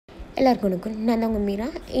எல்லாருக்கும் வணக்கம். நான் தான் உங்கள் மீரா.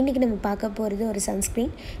 இன்றைக்கி நம்ம பார்க்க போகிறது ஒரு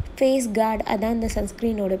சன்ஸ்க்ரீன் ஃபேஸ் கார்டு. அதான் இந்த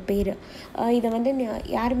சன்ஸ்க்ரீனோட பேர். இதை வந்து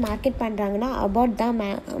யார் மார்க்கெட் பண்ணுறாங்கன்னா அபவுட் தான்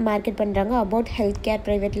மார்க்கெட் பண்ணுறாங்க. About health care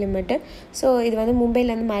private limited. So இது வந்து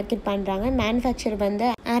மும்பையிலேருந்து மார்க்கெட் பண்ணுறாங்க. மேனுஃபேக்சர் வந்து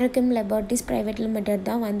ஆரோக்கியம் லெபார்ட்ரிஸ் ப்ரைவேட் லிமிடெட்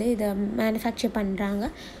தான் வந்து இதை மேனுஃபேக்சர் பண்ணுறாங்க.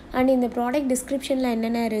 அண்ட் இந்த ப்ராடக்ட் டிஸ்கிரிப்ஷனில்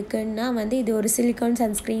என்னென்ன இருக்குதுன்னா வந்து இது ஒரு சிலிகான்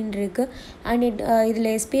சன்ஸ்க்ரீன் இருக்குது. அண்ட் இதில்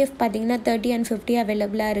SPF பார்த்திங்கன்னா 30 and 50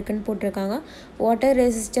 அவைலபிளாக இருக்குதுன்னு போட்டிருக்காங்க. வாட்டர்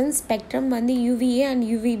ரெசிஸ்டன்ஸ் ஸ்பெக்ட்ரம் வந்து UVA அண்ட்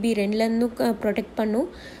UVB ரெண்டுலேருந்தும் ப்ரொடெக்ட் பண்ணும்.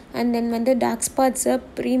 அண்ட் தென் வந்து dark spots,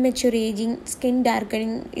 premature ageing, skin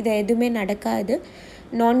darkening இது எதுவுமே நடக்காது.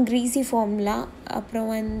 நான் க்ரீஸி ஃபார்ம்லாம். அப்புறம்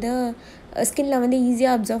வந்து ஸ்கின்னில் வந்து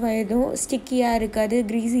ஈஸியாக அப்சர்வ் ஆகிடும். ஸ்டிக்கியாக இருக்காது,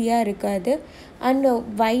 க்ரீஸியாக இருக்காது. அண்ட்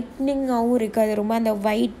ஒயிட்னிங்காகவும் இருக்காது. ரொம்ப அந்த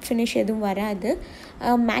ஒயிட் ஃபினிஷ் எதுவும் வராது.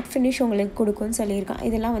 மேட் ஃபினிஷ் உங்களுக்கு கொடுக்கும்னு சொல்லியிருக்கான்.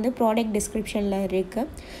 இதெல்லாம் வந்து ப்ராடக்ட் டிஸ்கிரிப்ஷனில் இருக்குது.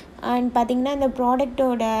 அண்ட் பார்த்திங்கன்னா இந்த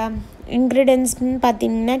ப்ராடக்டோட இன்க்ரீடியன்ட்ஸ்னு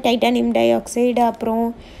பார்த்திங்கன்னா டைட்டானியம் டை ஆக்சைடு, அப்புறம்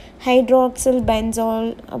ஹைட்ராக்சில் பென்சால்,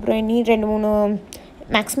 அப்புறம் இனி 2-3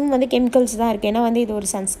 மேக்ஸிமம் வந்து கெமிக்கல்ஸ் தான் இருக்குது. ஏன்னா வந்து இது ஒரு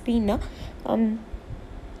சன்ஸ்க்ரீன்னா.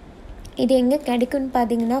 இது எங்கே கிடைக்கும்னு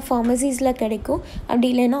பார்த்தீங்கன்னா ஃபார்மசிஸில் கிடைக்கும். அப்படி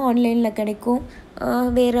இல்லைன்னா ஆன்லைனில் கிடைக்கும்.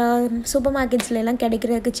 வேறு சூப்பர் மார்க்கெட்ஸ்லாம்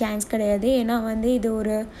கிடைக்கிறதுக்கு சான்ஸ் கிடையாது. ஏன்னா வந்து இது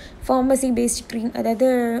ஒரு ஃபார்மசி பேஸ்ட் க்ரீம். அதாவது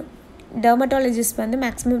டெர்மட்டாலஜிஸ்ட் வந்து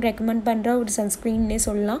மேக்ஸிமம் ரெக்கமெண்ட் பண்ணுற ஒரு சன்ஸ்க்ரீன்னே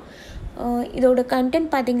சொல்லலாம். இதோட கண்டென்ட்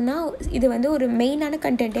பார்த்திங்கன்னா இது வந்து ஒரு மெயினான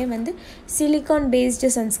கண்டென்ட்டே வந்து சிலிகான் பேஸ்டு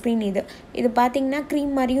சன்ஸ்க்ரீன். இது பார்த்திங்கன்னா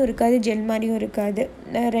க்ரீம் மாதிரியும் இருக்காது, ஜெல் மாதிரியும் இருக்காது.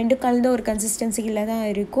 ரெண்டு கலந்த ஒரு கன்சிஸ்டன்சியில் தான்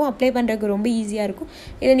இருக்கும். அப்ளை பண்ணுறதுக்கு ரொம்ப ஈஸியாக இருக்கும்.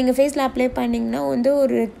 இதை நீங்கள் ஃபேஸில் அப்ளை பண்ணிங்கன்னா வந்து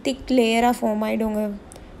ஒரு திக் லேயராக ஃபார்ம் ஆகிடும் உங்கள்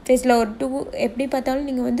ஃபேஸில். ஒரு எப்படி பார்த்தாலும்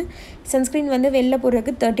நீங்கள் வந்து சன்ஸ்க்ரீன் வந்து வெளில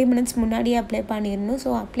போடுறதுக்கு 30 minutes முன்னாடியே அப்ளை பண்ணிடணும்.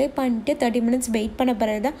 ஸோ அப்ளை பண்ணிட்டு 30 minutes வெயிட் பண்ண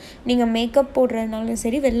பிறகு தான் நீங்கள் மேக்கப் போடுறதுனாலும்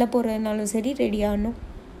சரி, வெளில போடுறதுனாலும் சரி ரெடி ஆகணும்.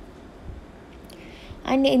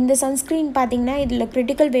 அண்ட் இந்த சன்ஸ்க்ரீன் பார்த்திங்கன்னா இதில்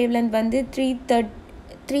கிரிட்டிக்கல் வேவ்லென்த் வந்து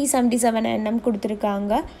 377 nm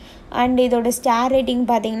கொடுத்துருக்காங்க. அண்ட் இதோட ஸ்டார் ரேட்டிங்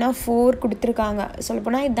பார்த்திங்கன்னா 4 கொடுத்துருக்காங்க.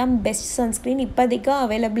 சொல்லப்போனால் இதுதான் பெஸ்ட் சன்ஸ்க்ரீன் இப்போதைக்கு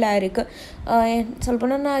அவைலபிளாக இருக்குது.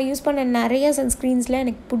 சொல்லப்போனால் நான் யூஸ் பண்ண நிறைய சன்ஸ்க்ரீன்ஸில்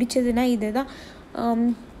எனக்கு பிடிச்சதுன்னா இது தான்.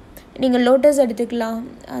 நீங்கள் லோட்டஸ் எடுத்துக்கலாம்,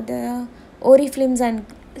 அது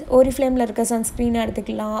ஓரிஃப்ளேமில் இருக்க சன்ஸ்க்ரீன்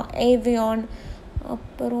எடுத்துக்கலாம், ஏவியான்.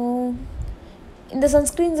 அப்புறம் இந்த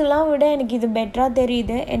சன்ஸ்க்ரீன்ஸ் எல்லாம் விட எனக்கு இது பெட்டராக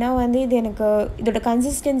தெரியுது. ஏன்னா வந்து இது எனக்கு இதோட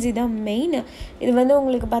கன்சிஸ்டன்சி தான் மெயின். இது வந்து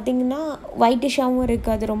உங்களுக்கு பார்த்திங்கன்னா ஒயிட்டிஷாகவும்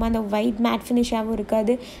இருக்காது, ரொம்ப அந்த ஒயிட் மேட் ஃபினிஷாகவும்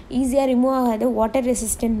இருக்காது, ஈஸியாக ரிமூவ் ஆகாது, வாட்டர்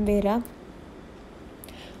ரெசிஸ்டன்ட் வேறு.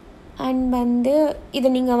 அண்ட் வந்து இதை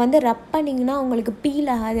நீங்கள் வந்து ரப் பண்ணிங்கன்னா உங்களுக்கு பீல்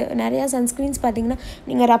ஆகாது. நிறையா சன்ஸ்க்ரீன்ஸ் பார்த்திங்கன்னா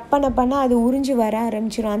நீங்கள் ரப் பண்ண அது உறிஞ்சி வர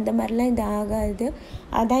ஆரம்பிச்சிடும். அந்த மாதிரிலாம் இது ஆகாது.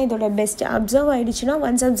 அதுதான் இதோட பெஸ்ட்டு.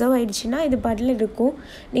 ஒன்ஸ் அப்சர்வ் ஆகிடுச்சுன்னா இது பாட்டில் இருக்கும்.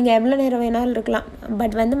 நீங்கள் எவ்வளோ நேரம் வேணாலும் இருக்கலாம்.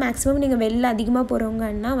 பட் வந்து மேக்ஸிமம் நீங்கள் வெளில அதிகமாக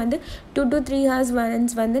போகிறவங்கன்னா வந்து 2 to 3 hours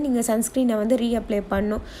ஒன்ஸ் வந்து நீங்கள் சன்ஸ்க்ரீனை வந்து ரீஅப்ளை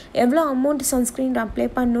பண்ணணும். எவ்வளோ அமௌண்ட் சன்ஸ்க்ரீன் அப்ளை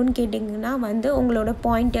பண்ணணுன்னு கேட்டிங்கன்னா வந்து உங்களோட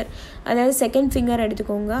பாயிண்டர், அதாவது செகண்ட் ஃபிங்கர்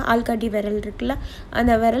எடுத்துக்கோங்க. ஆள்காட்டி விரல் இருக்குல்ல,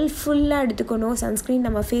 அந்த விரல் ஃபுல்லாக எடுத்துக்கணும். சன்ஸ்க்ரீன்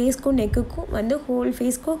நம்ம ஃபேஸ்க்கும் நெக்குக்கும் வந்து ஹோல்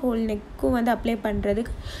ஃபேஸ்க்கும் ஹோல் நெக்கும் வந்து அப்ளை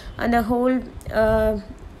பண்ணுறதுக்கு அந்த ஹோல்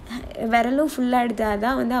விரலும் ஃபுல்லாக எடுத்தால்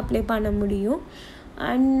தான் வந்து அப்ளை பண்ண முடியும்.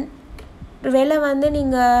 அண்ட் வேலை வந்து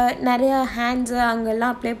நீங்கள் நிறையா ஹேண்ட்ஸு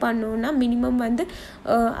அங்கெல்லாம் அப்ளை பண்ணணுன்னா மினிமம் வந்து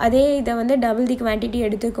அதே இதை வந்து டபுள் தி குவான்டிட்டி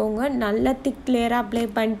எடுத்துக்கோங்க. நல்லா திக் லேயராக அப்ளை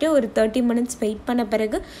பண்ணிட்டு ஒரு 30 minutes வெயிட் பண்ண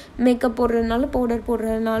பிறகு மேக்கப் போடுறதுனாலும் பவுடர்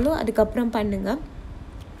போடுறதுனாலும் அதுக்கப்புறம் பண்ணுங்கள்.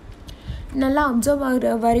 நல்லா அப்சர்வ்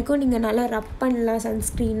ஆகிற வரைக்கும் நீங்கள் நல்லா ரப் பண்ணலாம்.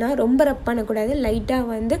 சன்ஸ்க்ரீனாக ரொம்ப ரப் பண்ணக்கூடாது, லைட்டாக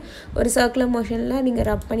வந்து ஒரு சர்க்குலர் மோஷனில் நீங்கள்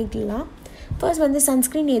ரப் பண்ணிக்கலாம். ஃபர்ஸ்ட் வந்து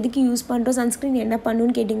சன்ஸ்க்ரீன் எதுக்கு யூஸ் பண்ணுறோம், சன்ஸ்க்ரீன் என்ன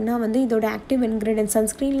பண்ணுன்னு கேட்டிங்கன்னா வந்து இதோட ஆக்டிவ் இன்க்ரீடியன்ஸ்,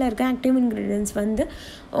 சன்ஸ்க்ரீனில் இருக்க ஆக்டிவ் இன்க்ரீடியன்ஸ் வந்து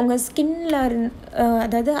உங்கள் ஸ்கின்னில்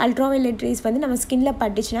அதாவது அல்ட்ராவயலட் ரேஸ் வந்து நம்ம ஸ்கின்னில்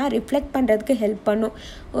பட்டுச்சுன்னா ரிஃப்ளெக்ட் பண்ணுறதுக்கு ஹெல்ப் பண்ணும்.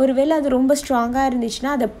 ஒருவேளை அது ரொம்ப ஸ்ட்ராங்காக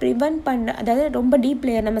இருந்துச்சுன்னா அதை ப்ரிவென்ட் பண்ண, அதாவது ரொம்ப டீப்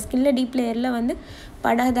லேயர் நம்ம ஸ்கின்னில் டீப் லேயரில் வந்து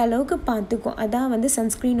படாத அளவுக்கு பார்த்துக்கும். அதான் வந்து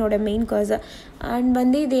சன்ஸ்க்ரீனோட மெயின் காஸ். அண்ட்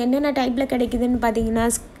வந்து இது என்னென்ன டைப்பில் கிடைக்குதுன்னு பார்த்தீங்கன்னா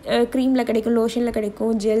க்ரீமில் கிடைக்கும், லோஷனில்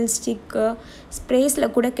கிடைக்கும், ஜெல், ஸ்டிக்கு,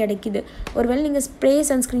 ஸ்ப்ரேஸில் கூட கிடைக்கிது. ஒருவேளை நீங்கள் ஸ்ப்ரே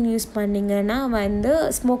சன்ஸ்க்ரீன் யூஸ் பண்ணிங்கன்னா வந்து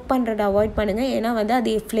ஸ்மோக் பண்ணுறதை அவாய்ட் பண்ணுங்கள். ஏன்னா வந்து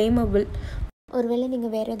அது ஃப்ளேமபிள். ஒருவேளை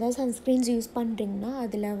நீங்கள் வேறு ஏதாவது சன்ஸ்க்ரீன்ஸ் யூஸ் பண்ணுறீங்கன்னா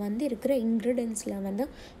அதில் வந்து இருக்கிற இன்க்ரீடியன்ஸில் வந்து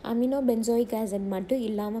அமினோ பென்சோயிக் ஆசிட் மட்டும்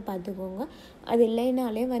இல்லாமல் பார்த்துக்கோங்க. அது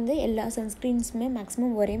இல்லைனாலே வந்து எல்லா சன்ஸ்க்ரீன்ஸுமே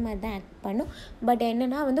மேக்ஸிமம் ஒரே மாதிரி தான் பண்ணும். பட்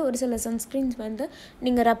என்னென்னா வந்து ஒரு சில சன்ஸ்க்ரீன்ஸ் வந்து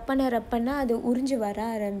நீங்கள் ரப் பண்ண அது உறிஞ்சி வர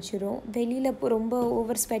ஆரம்பிச்சிடும். வெளியில் ரொம்ப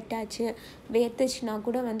ஓவர் ஸ்வெட் ஆச்சு வேர்த்துச்சுன்னா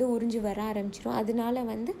கூட வந்து உறிஞ்சி வர ஆரம்பிச்சிடும். அதனால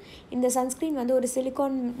வந்து இந்த சன்ஸ்க்ரீன் வந்து ஒரு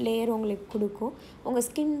சிலிக்கான் லேயர் உங்களுக்கு கொடுக்கும். உங்கள்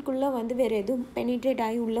ஸ்கின்குள்ளே வந்து வேறு எதுவும் பெனிட்ரேட்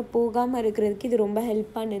ஆகி உள்ளே போகாமல் இருக்கிறதுக்கு இது ரொம்ப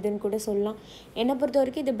ஹெல்ப் பண்ணுதுன்னு கூட சொல்லலாம். என்னை பொறுத்த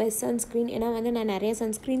வரைக்கும் இது பெஸ்ட் சன்ஸ்க்ரீன். ஏன்னா வந்து நான் நிறைய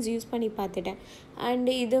சன்ஸ்க்ரீன்ஸ் யூஸ் பண்ணி பார்த்துட்டேன்.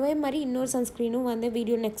 அண்டு இதுவே மாதிரி இன்னொரு சன்ஸ்க்ரீனும் வந்து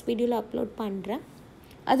நெக்ஸ்ட் வீடியோவில் அப்லோட் பண்ணுறேன்.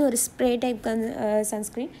 அது ஒரு ஸ்ப்ரே டைப்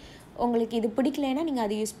சன்ஸ்க்ரீன். உங்களுக்கு இது பிடிக்கலைன்னா நீங்கள்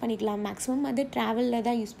அதை யூஸ் பண்ணிக்கலாம். மேக்ஸிமம் அது ட்ராவலில்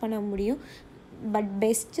தான் யூஸ் பண்ண முடியும். பட்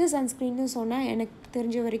பெஸ்ட்டு சன்ஸ்க்ரீன்னு சொன்னால் எனக்கு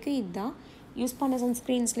தெரிஞ்ச வரைக்கும் இதுதான். யூஸ் பண்ண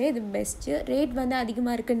சன்ஸ்க்ரீன்ஸ்லேயே இது பெஸ்ட்டு. ரேட் வந்து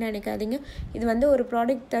அதிகமாக இருக்குதுன்னு நினைக்காதீங்க. இது வந்து ஒரு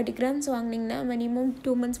ப்ராடக்ட் 30 grams வாங்கினீங்கன்னா மினிமம்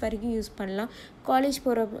 2 months வரைக்கும் யூஸ் பண்ணலாம். காலேஜ்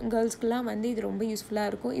போகிற கேர்ள்ஸ்க்குலாம் வந்து இது ரொம்ப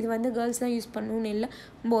யூஸ்ஃபுல்லாக இருக்கும். இது வந்து கேர்ள்ஸ் தான் யூஸ் பண்ணணும்னு இல்லை,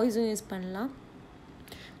 பாய்ஸும் யூஸ் பண்ணலாம்.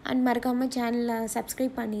 அண்ட் மறக்காமல் சேனலை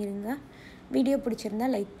சப்ஸ்கிரைப் பண்ணிடுங்க. வீடியோ பிடிச்சிருந்தா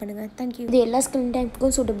லைக் பண்ணுங்கள். தேங்க்யூ. இது எல்லா ஸ்கின்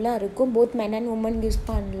டைப்புக்கும் சூட்டபுளாக இருக்கும். Both men and woman use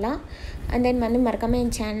பண்ணலாம். அண்ட் தென் வந்து மறக்காமல்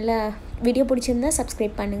என் சேனலை வீடியோ பிடிச்சிருந்தா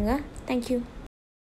சப்ஸ்கிரைப் பண்ணுங்கள். தேங்க்யூ.